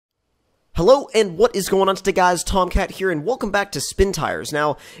Hello, and what is going on today, guys? Tomcat here, and welcome back to Spin Tires.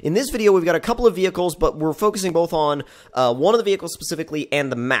 Now, in this video, we've got a couple of vehicles, but we're focusing both on one of the vehicles specifically and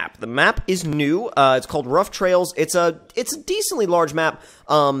the map. The map is new. It's called Rough Trails. It's a decently large map.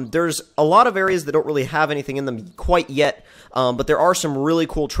 There's a lot of areas that don't really have anything in them quite yet, but there are some really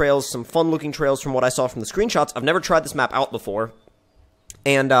cool trails, some fun-looking trails from what I saw from the screenshots. I've never tried this map out before.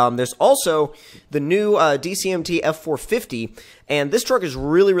 And there's also the new DCMT F450, and this truck is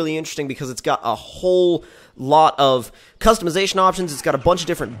really, really interesting because it's got a whole lot of customization options. It's got a bunch of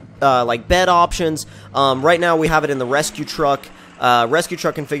different, like, bed options. Right now we have it in the rescue truck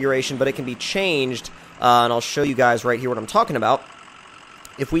configuration, but it can be changed, and I'll show you guys right here what I'm talking about.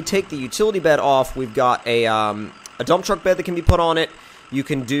 If we take the utility bed off, we've got a dump truck bed that can be put on it. You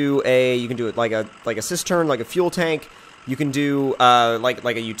can do it like a cistern, like a fuel tank. You can do like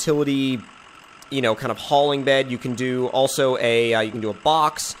a utility, kind of hauling bed. You can do also you can do a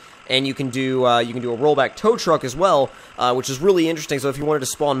box, and you can do a rollback tow truck as well, which is really interesting. So if you wanted to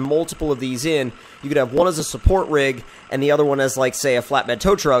spawn multiple of these in, you could have one as a support rig and the other one as, like, say, a flatbed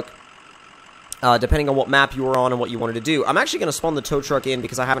tow truck, depending on what map you were on and what you wanted to do. I'm actually going to spawn the tow truck in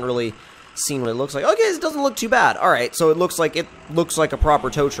because I haven't really seen what it looks like. Okay, it doesn't look too bad. Alright, so it looks like a proper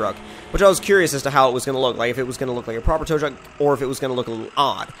tow truck, which I was curious as to how it was going to look, like if it was going to look like a proper tow truck or if it was going to look a little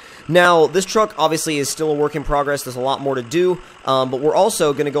odd. Now, this truck obviously is still a work in progress. There's a lot more to do, but we're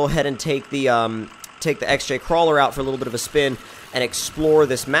also going to go ahead and take the XJ crawler out for a little bit of a spin and explore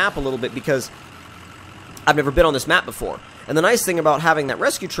this map a little bit because I've never been on this map before. And the nice thing about having that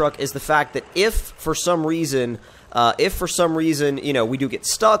rescue truck is the fact that if for some reason, we do get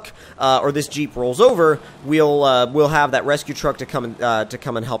stuck, or this Jeep rolls over, we'll have that rescue truck to come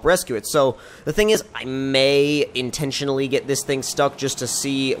and help rescue it. So the thing is, I may intentionally get this thing stuck just to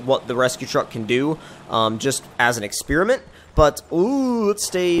see what the rescue truck can do, just as an experiment. But ooh, let's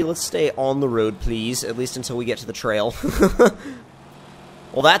stay on the road, please, at least until we get to the trail.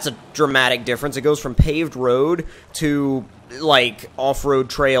 Well, that's a dramatic difference. It goes from paved road to, like, off-road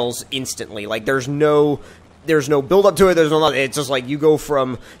trails instantly. Like, there's no build up to it. There's no, it's just like you go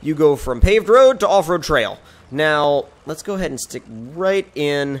from paved road to off-road trail. Now, let's go ahead and stick right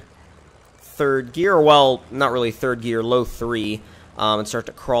in third gear. Well, not really third gear, low 3, and start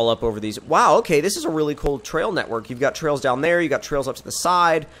to crawl up over these. Wow, okay, this is a really cool trail network. You've got trails down there. You've got trails up to the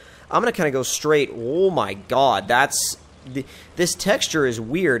side. I'm going to kind of go straight. Oh my god, this texture is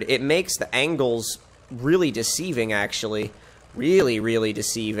weird. It makes the angles really deceiving, actually. Really, really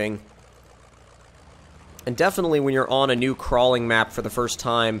deceiving. And definitely when you're on a new crawling map for the first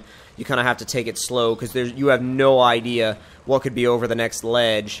time, you kind of have to take it slow because you have no idea what could be over the next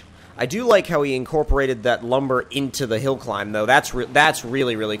ledge. I do like how he incorporated that lumber into the hill climb, though. That's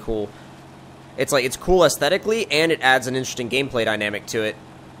really, really cool. It's cool aesthetically, and it adds an interesting gameplay dynamic to it.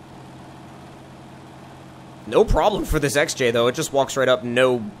 No problem for this XJ, though. It just walks right up.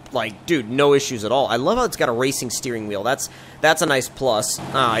 No issues at all. I love how it's got a racing steering wheel. That's a nice plus.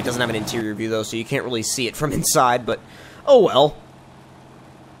 It doesn't have an interior view, though, so you can't really see it from inside, but oh well.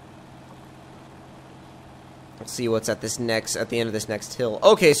 Let's see what's at the end of this next hill.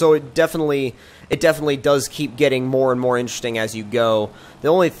 Okay, so it definitely does keep getting more and more interesting as you go. The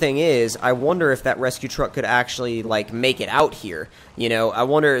only thing is, I wonder if that rescue truck could actually, like, make it out here. I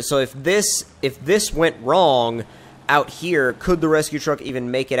wonder, so if this went wrong out here, could the rescue truck even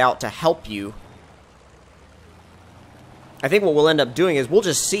make it out to help you? I think what we'll end up doing is we'll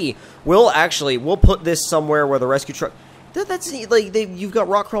just see. We'll put this somewhere where the rescue truck... That's like you've got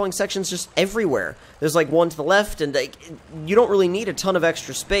rock crawling sections just everywhere. There's like one to the left, and you don't really need a ton of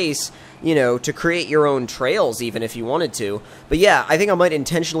extra space, to create your own trails, even if you wanted to. But yeah, I think I might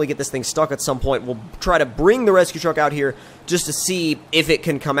intentionally get this thing stuck at some point. We'll try to bring the rescue truck out here just to see if it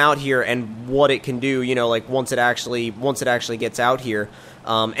can come out here and what it can do. Like once it actually gets out here,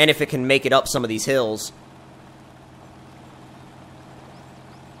 and if it can make it up some of these hills.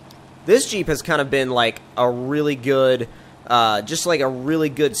 This Jeep has kind of been like a really good, just like a really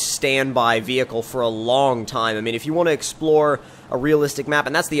good standby vehicle for a long time. I mean, if you want to explore a realistic map,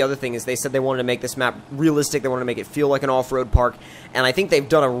 and that's the other thing, is they said they wanted to make this map realistic, they wanted to make it feel like an off-road park, and I think they've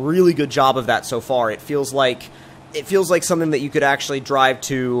done a really good job of that so far. It feels like something that you could actually drive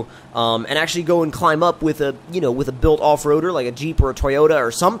to, and actually go and climb up with a built off-roader, like a Jeep or a Toyota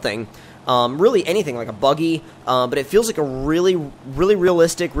or something. Really anything, like a buggy, but it feels like a really, really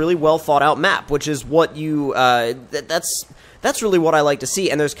realistic, really well thought out map, which is what that's really what I like to see.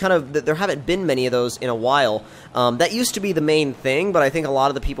 And there haven't been many of those in a while. That used to be the main thing, but I think a lot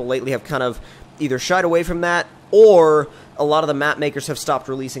of the people lately have kind of either shied away from that, or a lot of the map makers have stopped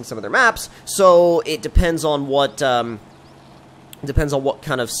releasing some of their maps. So it depends on what It depends on what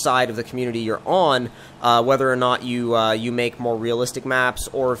kind of side of the community you're on, whether or not you make more realistic maps,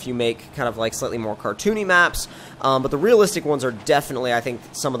 or if you make kind of like slightly more cartoony maps. But the realistic ones are definitely, I think,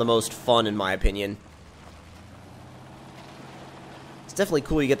 some of the most fun in my opinion. It's definitely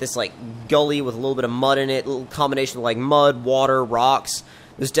cool. You get this like gully with a little bit of mud in it, a little combination of like mud, water, rocks.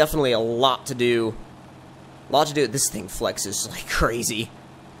 There's definitely a lot to do. A lot to do. This thing flexes like crazy.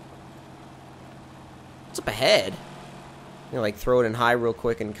 What's up ahead? You know, like throw it in high real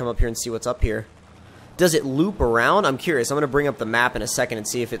quick and come up here and see what's up here. Does it loop around? I'm curious. I'm gonna bring up the map in a second and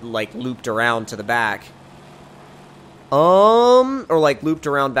see if it like looped around to the back. Or like looped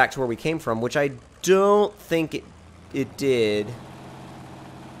around back to where we came from, which I don't think it did.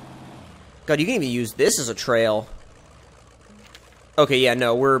 God, you can even use this as a trail. Okay, yeah,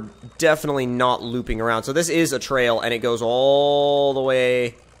 no, we're definitely not looping around. So this is a trail, and it goes all the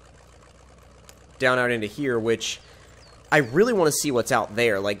way down out into here, which I really want to see what's out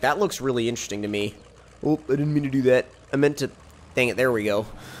there. Like, that looks really interesting to me. Oh, I didn't mean to do that. I meant to... Dang it, there we go.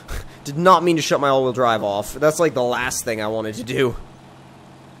 Did not mean to shut my all-wheel drive off. That's like the last thing I wanted to do.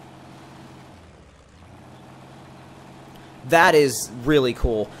 That is really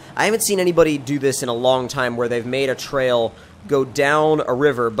cool. I haven't seen anybody do this in a long time, where they've made a trail go down a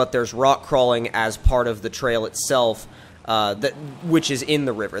river, but there's rock crawling as part of the trail itself, which is in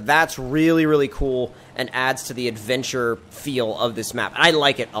the river. That's really, really cool and adds to the adventure feel of this map. I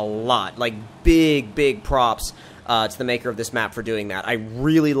like it a lot. Like, big, big props to the maker of this map for doing that. I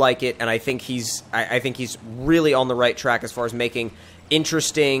really like it, and I think he's really on the right track as far as making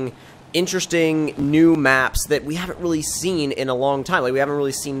interesting new maps that we haven't really seen in a long time. Like, we haven't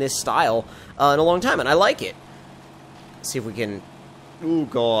really seen this style in a long time, and I like it. Let's see if we can... Oh,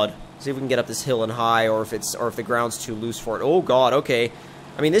 God. See if we can get up this hill and high, or if the ground's too loose for it. Oh, God, okay.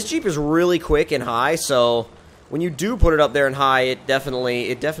 I mean, this Jeep is really quick and high, so when you do put it up there and high, it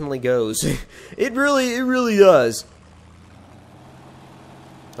definitely goes. It really does.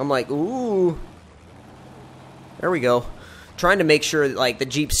 I'm like, ooh. There we go. Trying to make sure like the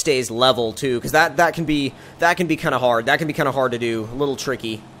Jeep stays level too, because that can be kind of hard. That can be kind of hard to do, a little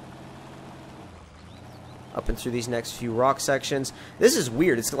tricky. Up and through these next few rock sections. This is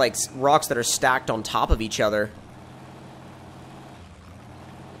weird. It's like rocks that are stacked on top of each other.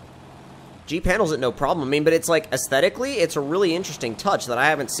 Jeep handles it no problem. I mean, but it's like aesthetically, it's a really interesting touch that I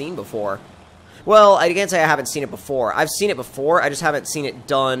haven't seen before. Well, I can't say I haven't seen it before. I've seen it before. I just haven't seen it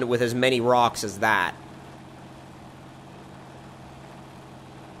done with as many rocks as that.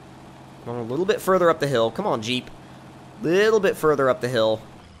 A little bit further up the hill. Come on, Jeep. Little bit further up the hill.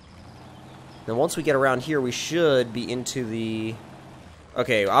 Then once we get around here, we should be into the...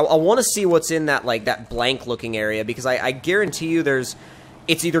 Okay, I want to see what's in that, like, that blank-looking area, because I guarantee you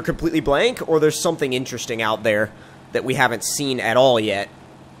it's either completely blank, or there's something interesting out there that we haven't seen at all yet.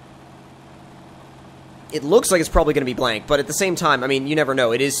 It looks like it's probably going to be blank, but at the same time, I mean, you never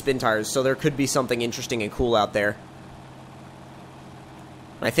know. It is Spin Tires, so there could be something interesting and cool out there.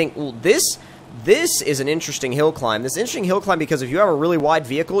 I think, well, this is an interesting hill climb. This is an interesting hill climb because if you have a really wide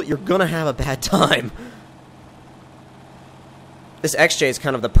vehicle, you're gonna have a bad time. This XJ is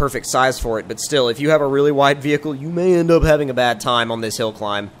kind of the perfect size for it, but still, if you have a really wide vehicle, you may end up having a bad time on this hill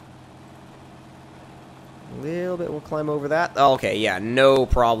climb. A little bit, we'll climb over that. Okay, yeah, no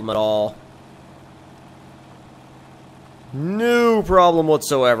problem at all. No problem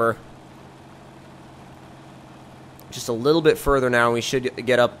whatsoever. Just a little bit further now, and we should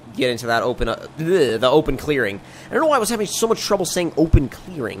get into that open, the open clearing. I don't know why I was having so much trouble saying open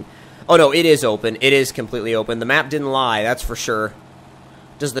clearing. Oh no, it is open. It is completely open. The map didn't lie, that's for sure.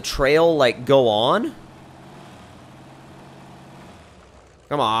 Does the trail, like, go on?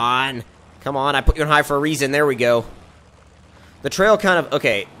 Come on. Come on, I put you on high for a reason. There we go. The trail kind of,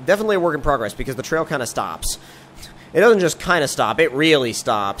 okay, definitely a work in progress, because the trail kind of stops. It doesn't just kind of stop, it really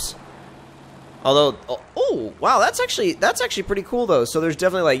stops. Although, oh, wow, that's actually pretty cool, though. So there's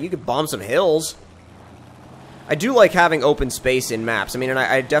definitely, like, you could bomb some hills. I do like having open space in maps. I mean, and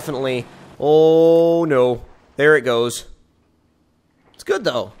I definitely, oh, no. There it goes. It's good,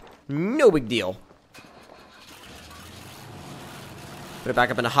 though. No big deal. Put it back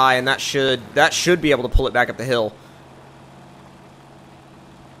up into high, and that should be able to pull it back up the hill.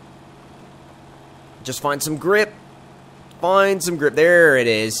 Just find some grip. Find some grip. There it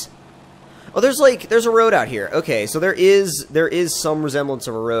is. Oh, there's a road out here. Okay, so there is some resemblance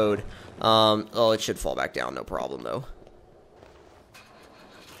of a road. Oh, it should fall back down, no problem though.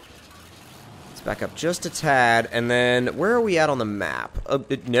 Let's back up just a tad, and then where are we at on the map?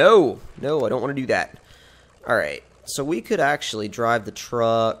 No, I don't want to do that. All right, so we could actually drive the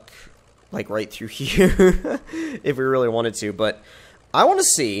truck like right through here if we really wanted to, but I want to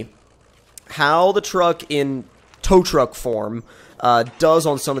see how the truck in tow truck form does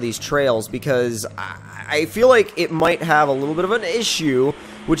on some of these trails, because I feel like it might have a little bit of an issue,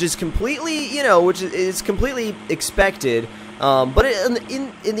 which is completely, you know, which is completely expected. But in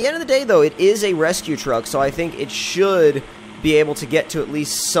the end of the day, though, it is a rescue truck, so I think it should be able to get to at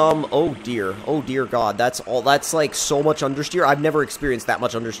least some. Oh dear God, that's like so much understeer. I've never experienced that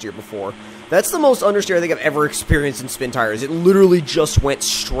much understeer before. That's the most understeer I think I've ever experienced in spin tires. It literally just went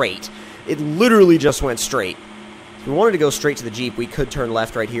straight. It literally just went straight. If we wanted to go straight to the Jeep, we could turn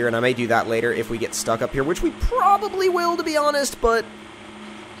left right here, and I may do that later if we get stuck up here, which we probably will, to be honest, but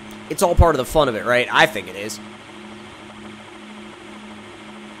it's all part of the fun of it, right? I think it is.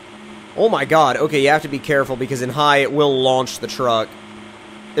 Oh my God, okay, you have to be careful, because in high, it will launch the truck.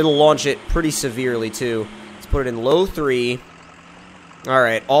 It'll launch it pretty severely, too. Let's put it in low 3.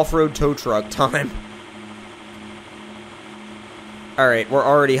 Alright, off-road tow truck time. Alright, we're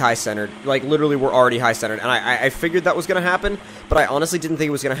already high-centered. Like, literally, we're already high-centered. And I figured that was going to happen, but I honestly didn't think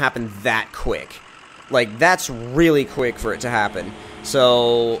it was going to happen that quick. Like, that's really quick for it to happen.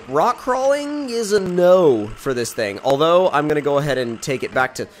 So, rock crawling is a no for this thing. Although, I'm going to go ahead and take it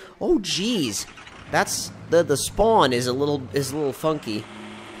back to... Oh, geez. That's... The spawn is a little funky.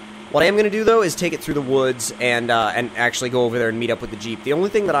 What I am going to do, though, is take it through the woods and actually go over there and meet up with the Jeep. The only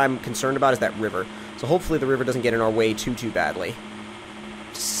thing that I'm concerned about is that river. So, hopefully, the river doesn't get in our way too badly.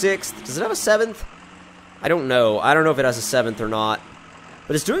 6th. Does it have a 7th? I don't know. I don't know if it has a 7th or not.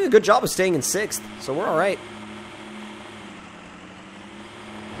 But it's doing a good job of staying in 6th, so we're alright.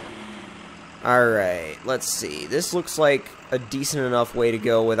 Alright, let's see. This looks like a decent enough way to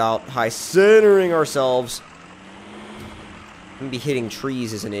go without high-centering ourselves. Maybe hitting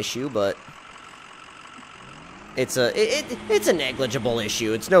trees is an issue, but it's a negligible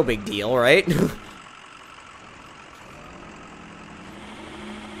issue. It's no big deal, right?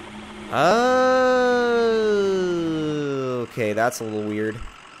 Okay, that's a little weird.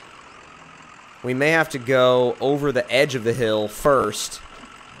 We may have to go over the edge of the hill first,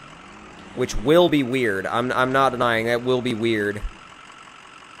 which will be weird. I'm not denying that will be weird.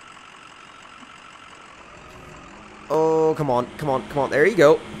 Oh, come on, come on, come on. There you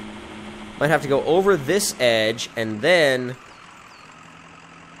go. Might have to go over this edge and then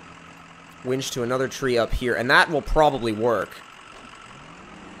winch to another tree up here, and that will probably work.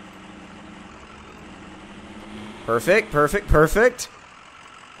 Perfect, perfect, perfect.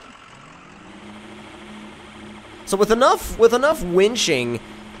 So with enough winching,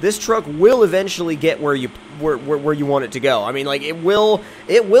 this truck will eventually get where you want it to go. I mean, like, it will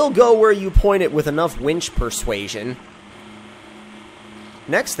go where you point it with enough winch persuasion.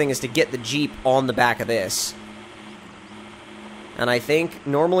 Next thing is to get the Jeep on the back of this. And I think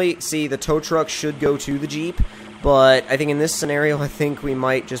normally, see, the tow truck should go to the Jeep, but I think in this scenario, I think we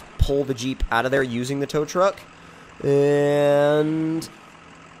might just pull the Jeep out of there using the tow truck. And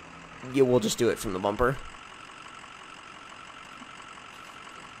yeah, we'll just do it from the bumper.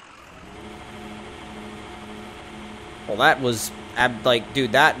 Well, that was, like,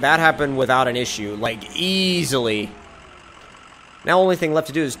 dude, that happened without an issue, like, easily. Now, only thing left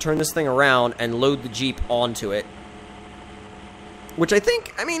to do is turn this thing around and load the Jeep onto it. Which I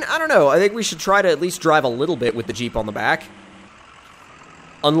think, I mean, I don't know, I think we should try to at least drive a little bit with the Jeep on the back.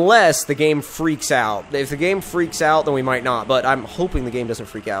 Unless the game freaks out. If the game freaks out, then we might not, but I'm hoping the game doesn't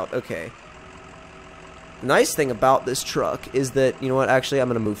freak out. Okay. The nice thing about this truck is that, you know what, actually, I'm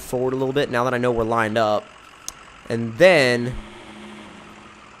going to move forward a little bit now that I know we're lined up. And then, I'm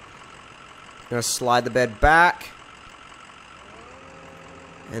going to slide the bed back.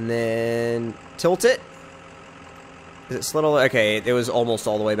 And then, tilt it. Is it slid all the way? Okay, it was almost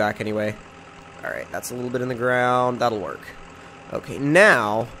all the way back anyway. Alright, that's a little bit in the ground. That'll work. Okay,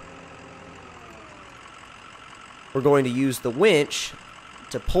 now, we're going to use the winch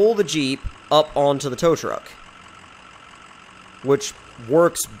to pull the Jeep up onto the tow truck, which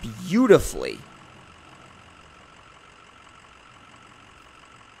works beautifully.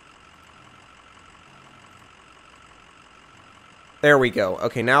 There we go.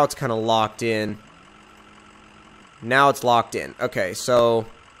 Okay, now it's kind of locked in. Now it's locked in. Okay, so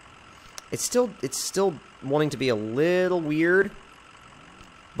it's still wanting to be a little weird.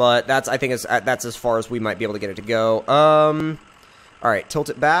 But that's, I think, that's as far as we might be able to get it to go. Alright, tilt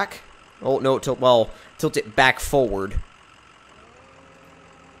it back. Oh, no, tilt it back forward.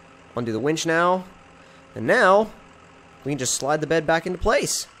 Undo the winch now. And now, we can just slide the bed back into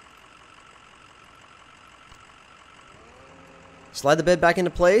place. Slide the bed back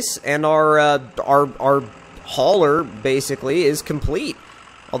into place, and our hauler, basically, is complete.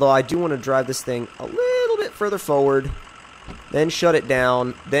 Although I do want to drive this thing a little bit further forward, then shut it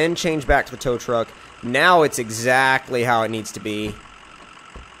down, then change back to the tow truck. Now it's exactly how it needs to be.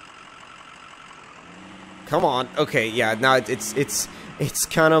 Come on. Okay, yeah, now it's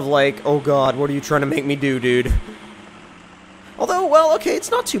kind of like, oh god, what are you trying to make me do, dude? Although, well, okay, it's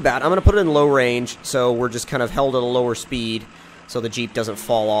not too bad. I'm going to put it in low range, so we're just kind of held at a lower speed, so the Jeep doesn't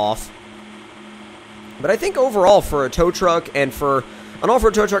fall off. But I think overall, for a tow truck, and for an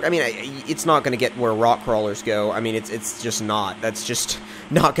off-road tow truck, I mean, it's not going to get where rock crawlers go. I mean, it's just not. That's just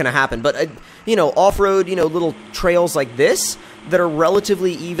not going to happen. But, you know, off-road, you know, little trails like this that are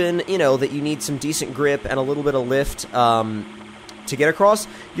relatively even, you know, that you need some decent grip and a little bit of lift to get across,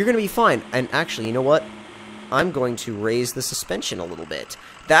 you're going to be fine. And actually, you know what? I'm going to raise the suspension a little bit.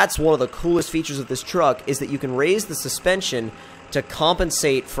 That's one of the coolest features of this truck, is that you can raise the suspension to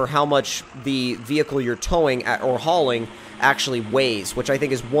compensate for how much the vehicle you're towing or hauling actually weighs, which I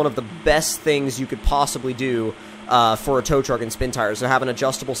think is one of the best things you could possibly do for a tow truck and spin tires. So having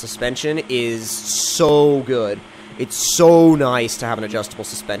adjustable suspension is so good. It's so nice to have an adjustable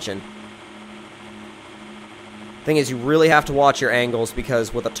suspension. Thing is, you really have to watch your angles,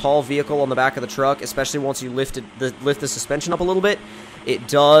 because with a tall vehicle on the back of the truck, especially once you lift the suspension up a little bit, it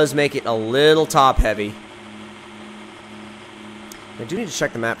does make it a little top heavy. I do need to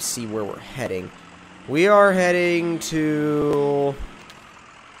check the map to see where we're heading. We are heading to...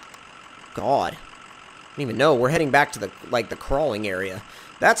 God. I don't even know. We're heading back to the crawling area.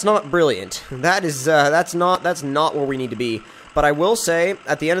 That's not brilliant. That's not where we need to be. But I will say,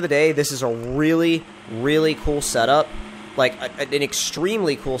 at the end of the day, this is a really, really cool setup. Like, an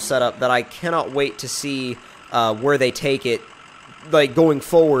extremely cool setup that I cannot wait to see where they take it, like, going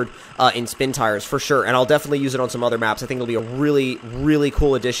forward in spin tires, for sure. And I'll definitely use it on some other maps. I think it'll be a really, really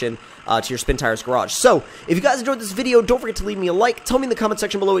cool addition to your Spin Tires garage. So, if you guys enjoyed this video, don't forget to leave me a like. Tell me in the comment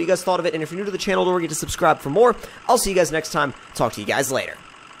section below what you guys thought of it. And if you're new to the channel, don't forget to subscribe for more. I'll see you guys next time. Talk to you guys later.